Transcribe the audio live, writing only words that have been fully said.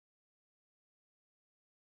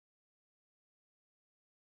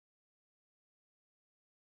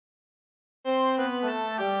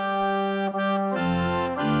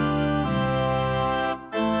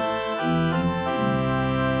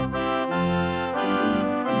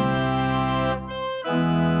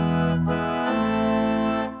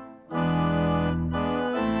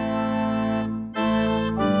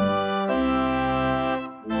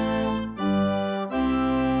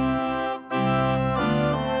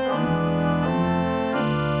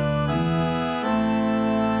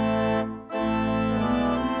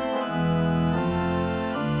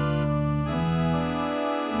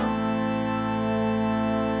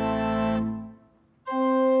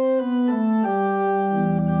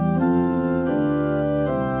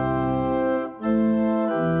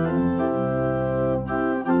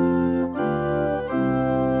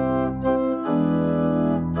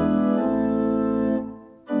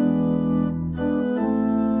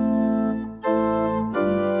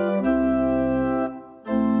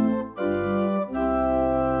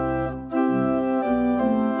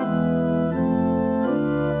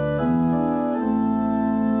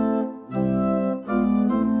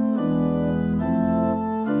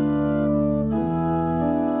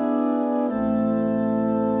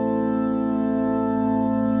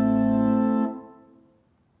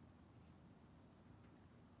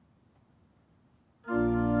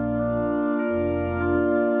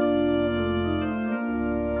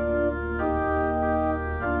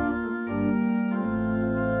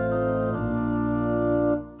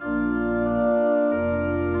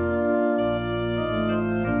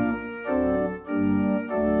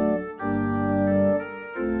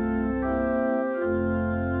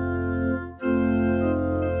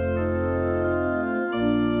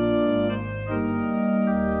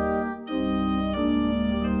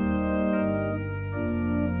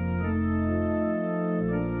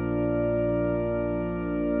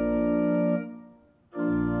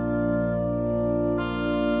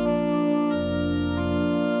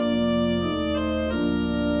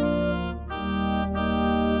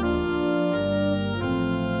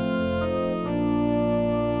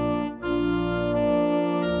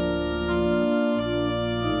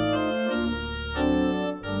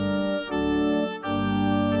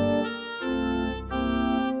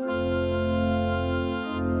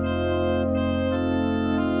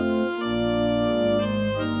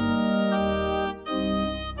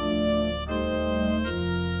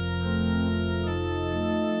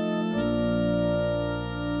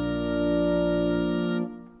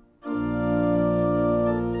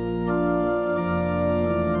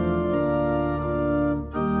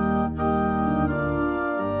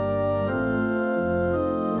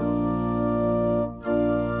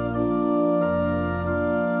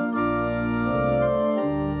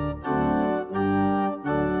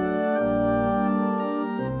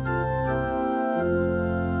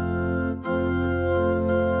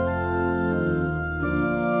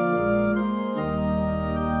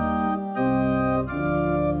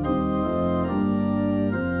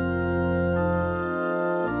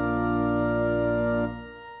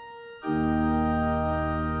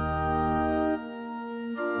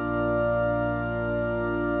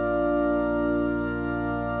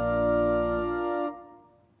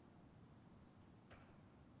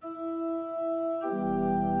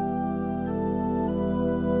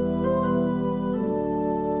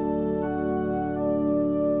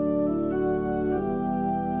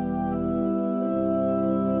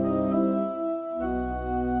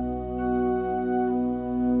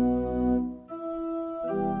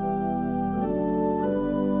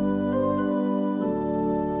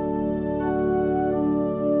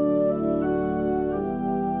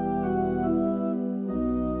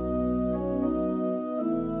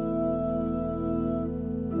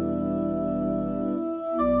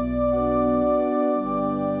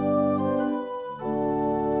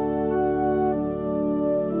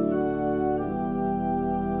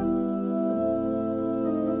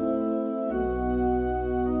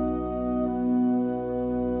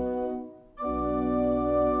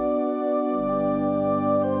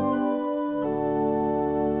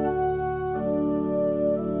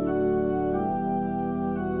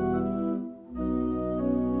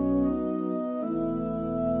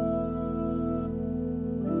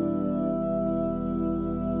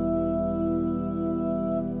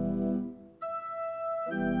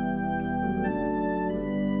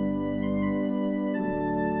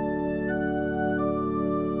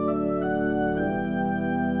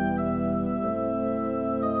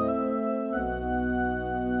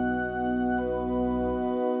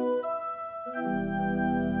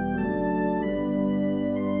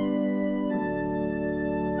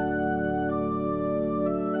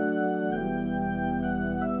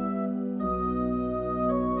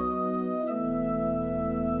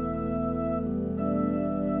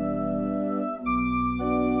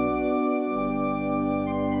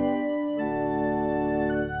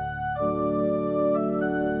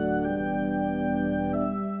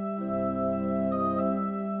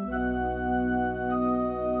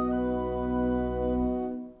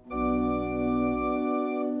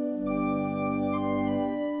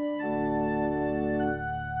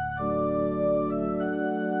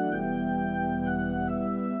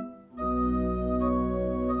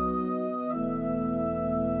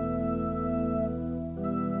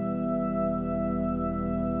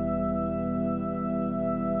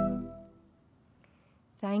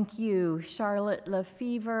Thank you, Charlotte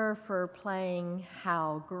Lefevre, for playing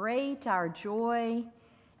How Great Our Joy,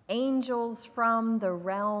 Angels from the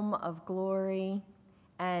Realm of Glory,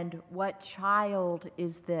 and What Child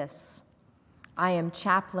Is This? I am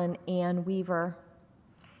Chaplain Ann Weaver.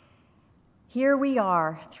 Here we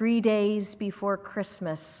are, 3 days before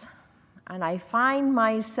Christmas, and I find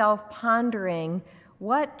myself pondering,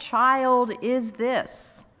 what child is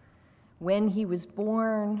this? When he was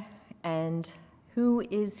born, and who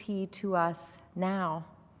is he to us now?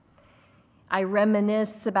 I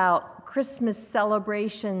reminisce about Christmas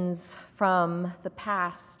celebrations from the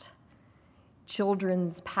past,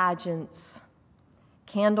 children's pageants,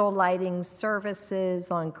 candle lighting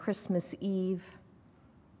services on Christmas Eve,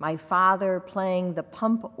 my father playing the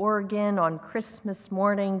pump organ on Christmas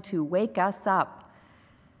morning to wake us up,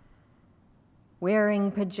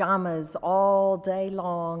 wearing pajamas all day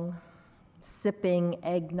long, sipping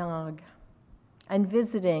eggnog, and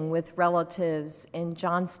visiting with relatives in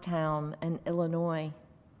Johnstown and Illinois.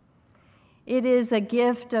 It is a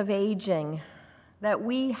gift of aging that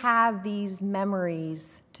we have these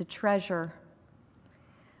memories to treasure.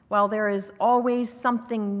 While there is always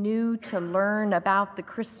something new to learn about the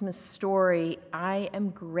Christmas story, I am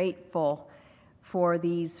grateful for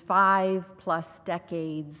these 5+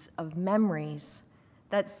 decades of memories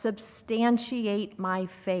that substantiate my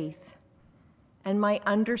faith and my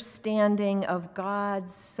understanding of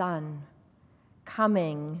God's Son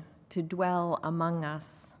coming to dwell among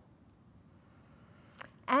us.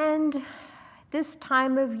 And this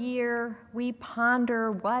time of year, we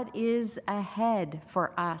ponder what is ahead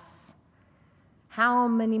for us. How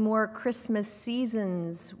many more Christmas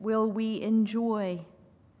seasons will we enjoy?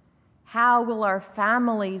 How will our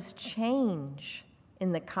families change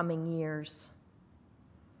in the coming years?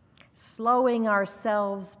 Slowing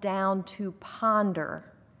ourselves down to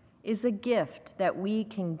ponder is a gift that we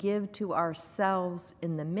can give to ourselves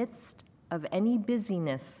in the midst of any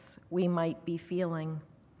busyness we might be feeling.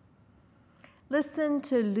 Listen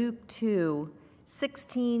to Luke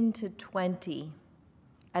 2:16-20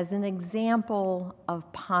 as an example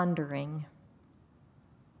of pondering.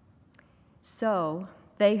 So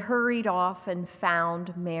they hurried off and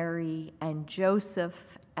found Mary and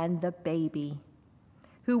Joseph and the baby,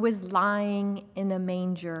 who was lying in a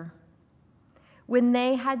manger. When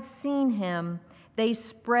they had seen him, they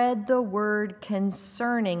spread the word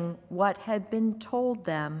concerning what had been told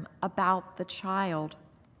them about the child,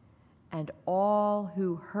 and all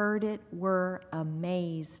who heard it were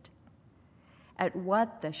amazed at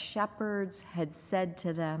what the shepherds had said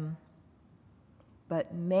to them.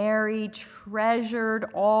 But Mary treasured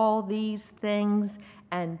all these things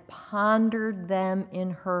and pondered them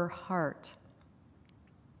in her heart.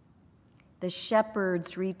 The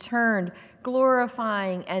shepherds returned,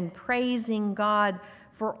 glorifying and praising God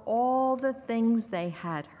for all the things they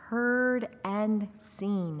had heard and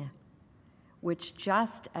seen, which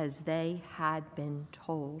just as they had been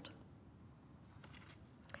told.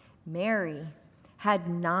 Mary had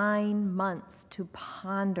 9 months to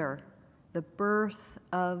ponder the birth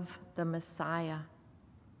of the Messiah.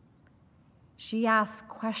 She asked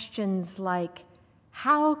questions like,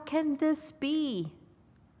 "How can this be?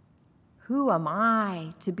 Who am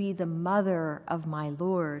I to be the mother of my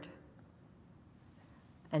Lord?"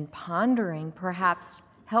 And pondering perhaps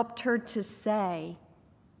helped her to say,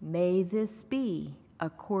 "May this be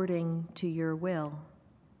according to your will."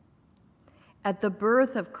 At the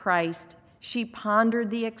birth of Christ, she pondered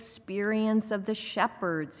the experience of the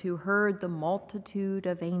shepherds who heard the multitude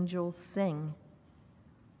of angels sing.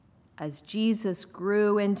 As Jesus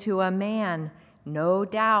grew into a man, no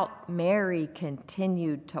doubt Mary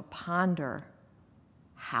continued to ponder,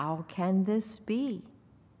 "How can this be?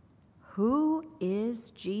 Who is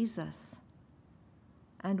Jesus?"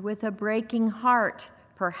 And with a breaking heart,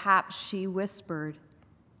 perhaps she whispered,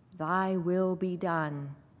 "Thy will be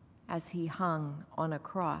done," as he hung on a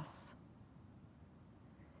cross.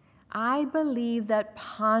 I believe that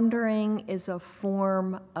pondering is a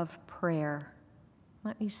form of prayer.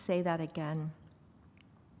 Let me say that again.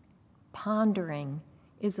 Pondering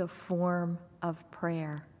is a form of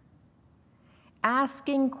prayer.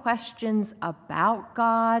 Asking questions about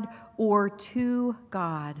God or to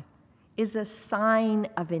God is a sign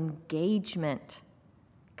of engagement,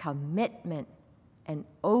 commitment, and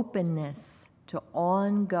openness to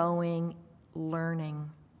ongoing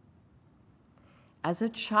learning. As a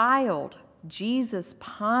child, Jesus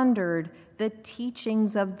pondered the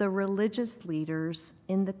teachings of the religious leaders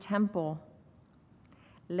in the temple.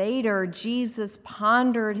 Later, Jesus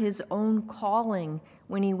pondered his own calling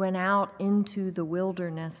when he went out into the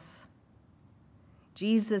wilderness.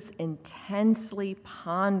 Jesus intensely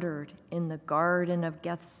pondered in the Garden of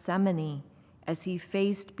Gethsemane as he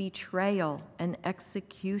faced betrayal and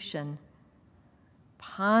execution.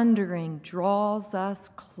 Pondering draws us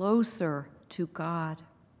closer to God.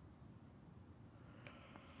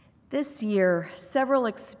 This year, several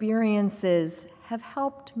experiences have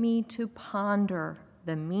helped me to ponder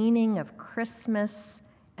the meaning of Christmas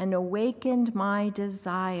and awakened my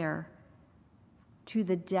desire to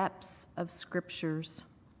the depths of scriptures.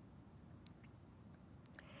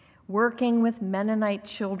 Working with Mennonite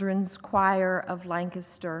Children's Choir of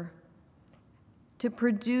Lancaster to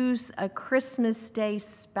produce a Christmas Day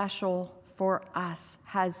special for us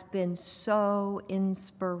has been so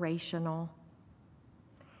inspirational.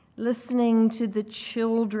 Listening to the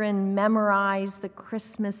children memorize the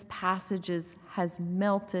Christmas passages has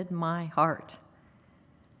melted my heart.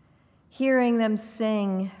 Hearing them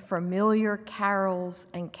sing familiar carols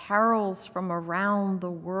and carols from around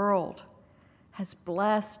the world has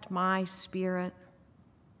blessed my spirit.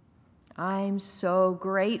 I'm so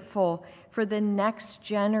grateful for the next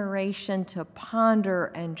generation to ponder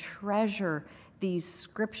and treasure these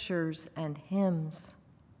scriptures and hymns.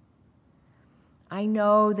 I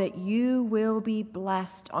know that you will be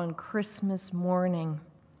blessed on Christmas morning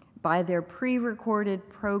by their pre-recorded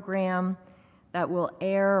program that will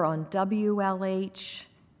air on WLH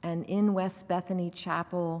and in West Bethany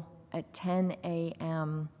Chapel at 10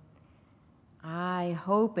 a.m. I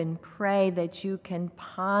hope and pray that you can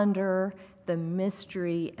ponder the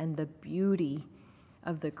mystery and the beauty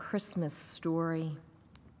of the Christmas story.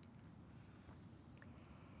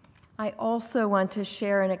 I also want to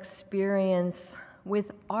share an experience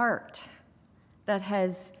with art that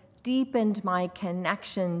has deepened my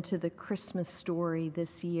connection to the Christmas story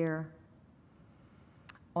this year.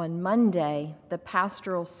 On Monday, the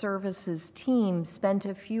pastoral services team spent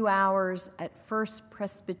a few hours at First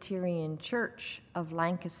Presbyterian Church of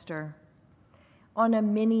Lancaster on a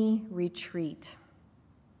mini retreat.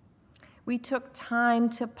 We took time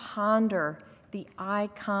to ponder the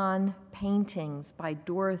icon paintings by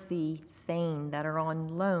Dorothy Thane that are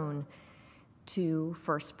on loan to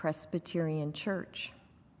First Presbyterian Church.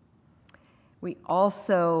 We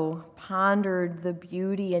also pondered the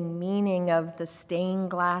beauty and meaning of the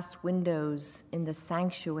stained glass windows in the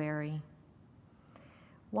sanctuary.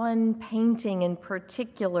 One painting in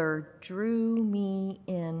particular drew me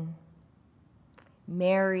in.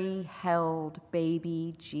 Mary held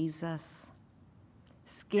baby Jesus.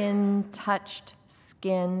 Skin touched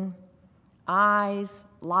skin, eyes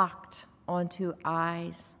locked onto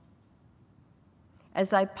eyes.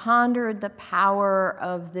 As I pondered the power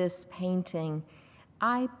of this painting,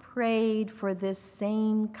 I prayed for this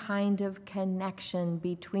same kind of connection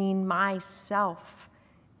between myself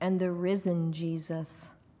and the risen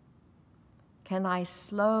Jesus. Can I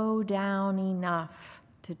slow down enough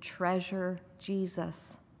to treasure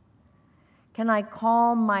Jesus? Can I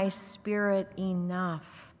calm my spirit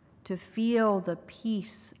enough to feel the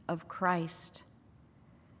peace of Christ?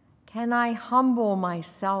 Can I humble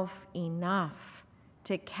myself enough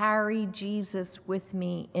to carry Jesus with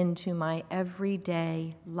me into my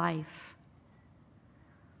everyday life?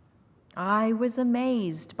 I was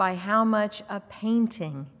amazed by how much a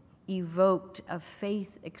painting evoked a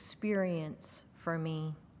faith experience for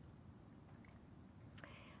me.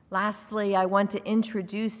 Lastly, I want to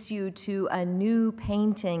introduce you to a new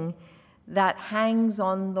painting that hangs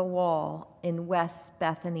on the wall in West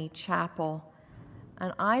Bethany Chapel.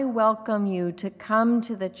 And I welcome you to come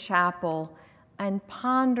to the chapel and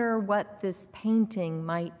ponder what this painting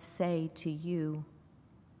might say to you.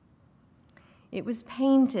 It was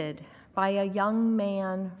painted by a young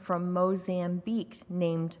man from Mozambique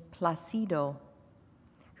named Placido,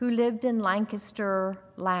 who lived in Lancaster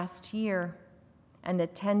last year and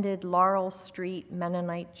attended Laurel Street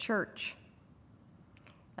Mennonite Church.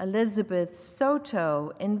 Elizabeth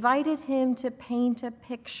Soto invited him to paint a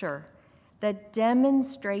picture that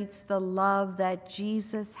demonstrates the love that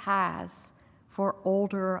Jesus has for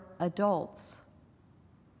older adults.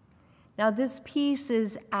 Now, this piece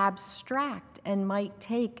is abstract and might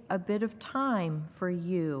take a bit of time for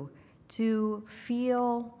you to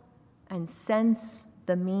feel and sense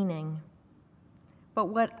the meaning. But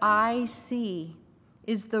what I see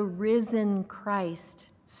is the risen Christ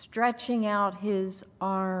stretching out his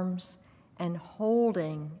arms and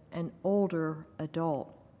holding an older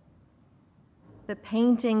adult. The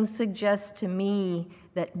painting suggests to me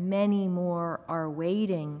that many more are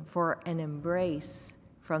waiting for an embrace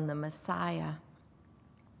from the Messiah.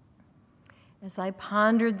 As I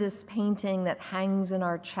pondered this painting that hangs in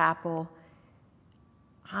our chapel,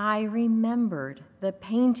 I remembered the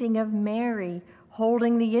painting of Mary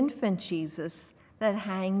holding the infant Jesus that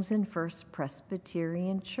hangs in First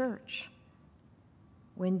Presbyterian Church.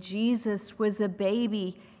 When Jesus was a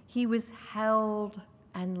baby, he was held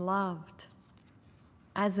and loved.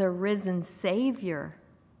 As a risen Savior,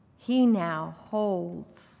 he now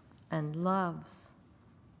holds and loves.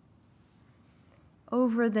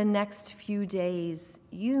 Over the next few days,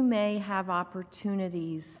 you may have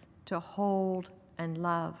opportunities to hold and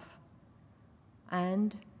love,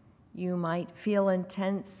 and you might feel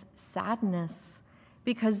intense sadness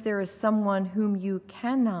because there is someone whom you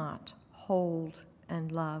cannot hold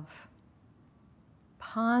and love.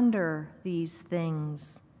 Ponder these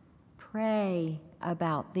things, pray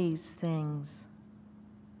about these things,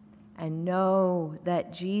 and know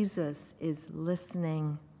that Jesus is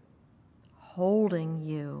listening, holding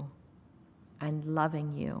you, and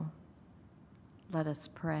loving you. Let us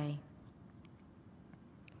pray.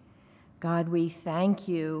 God, we thank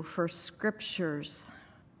you for scriptures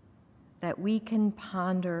that we can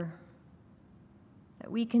ponder, that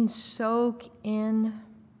we can soak in,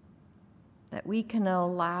 that we can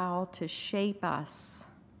allow to shape us.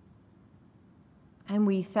 And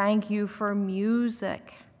we thank you for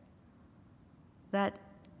music that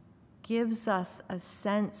gives us a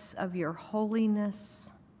sense of your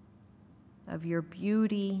holiness, of your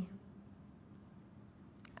beauty,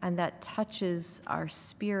 and that touches our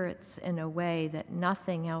spirits in a way that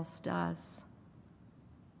nothing else does.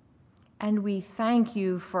 And we thank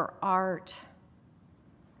you for art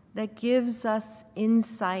that gives us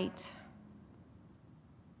insight,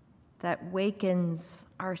 that wakens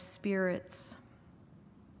our spirits.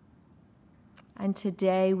 And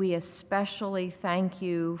today we especially thank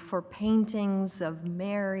you for paintings of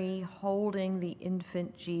Mary holding the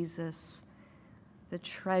infant Jesus, the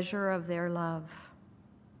treasure of their love,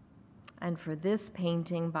 and for this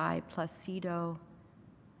painting by Placido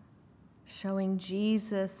showing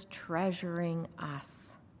Jesus treasuring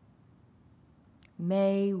us.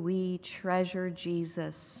 May we treasure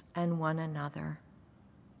Jesus and one another.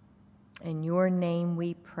 In your name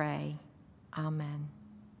we pray. Amen.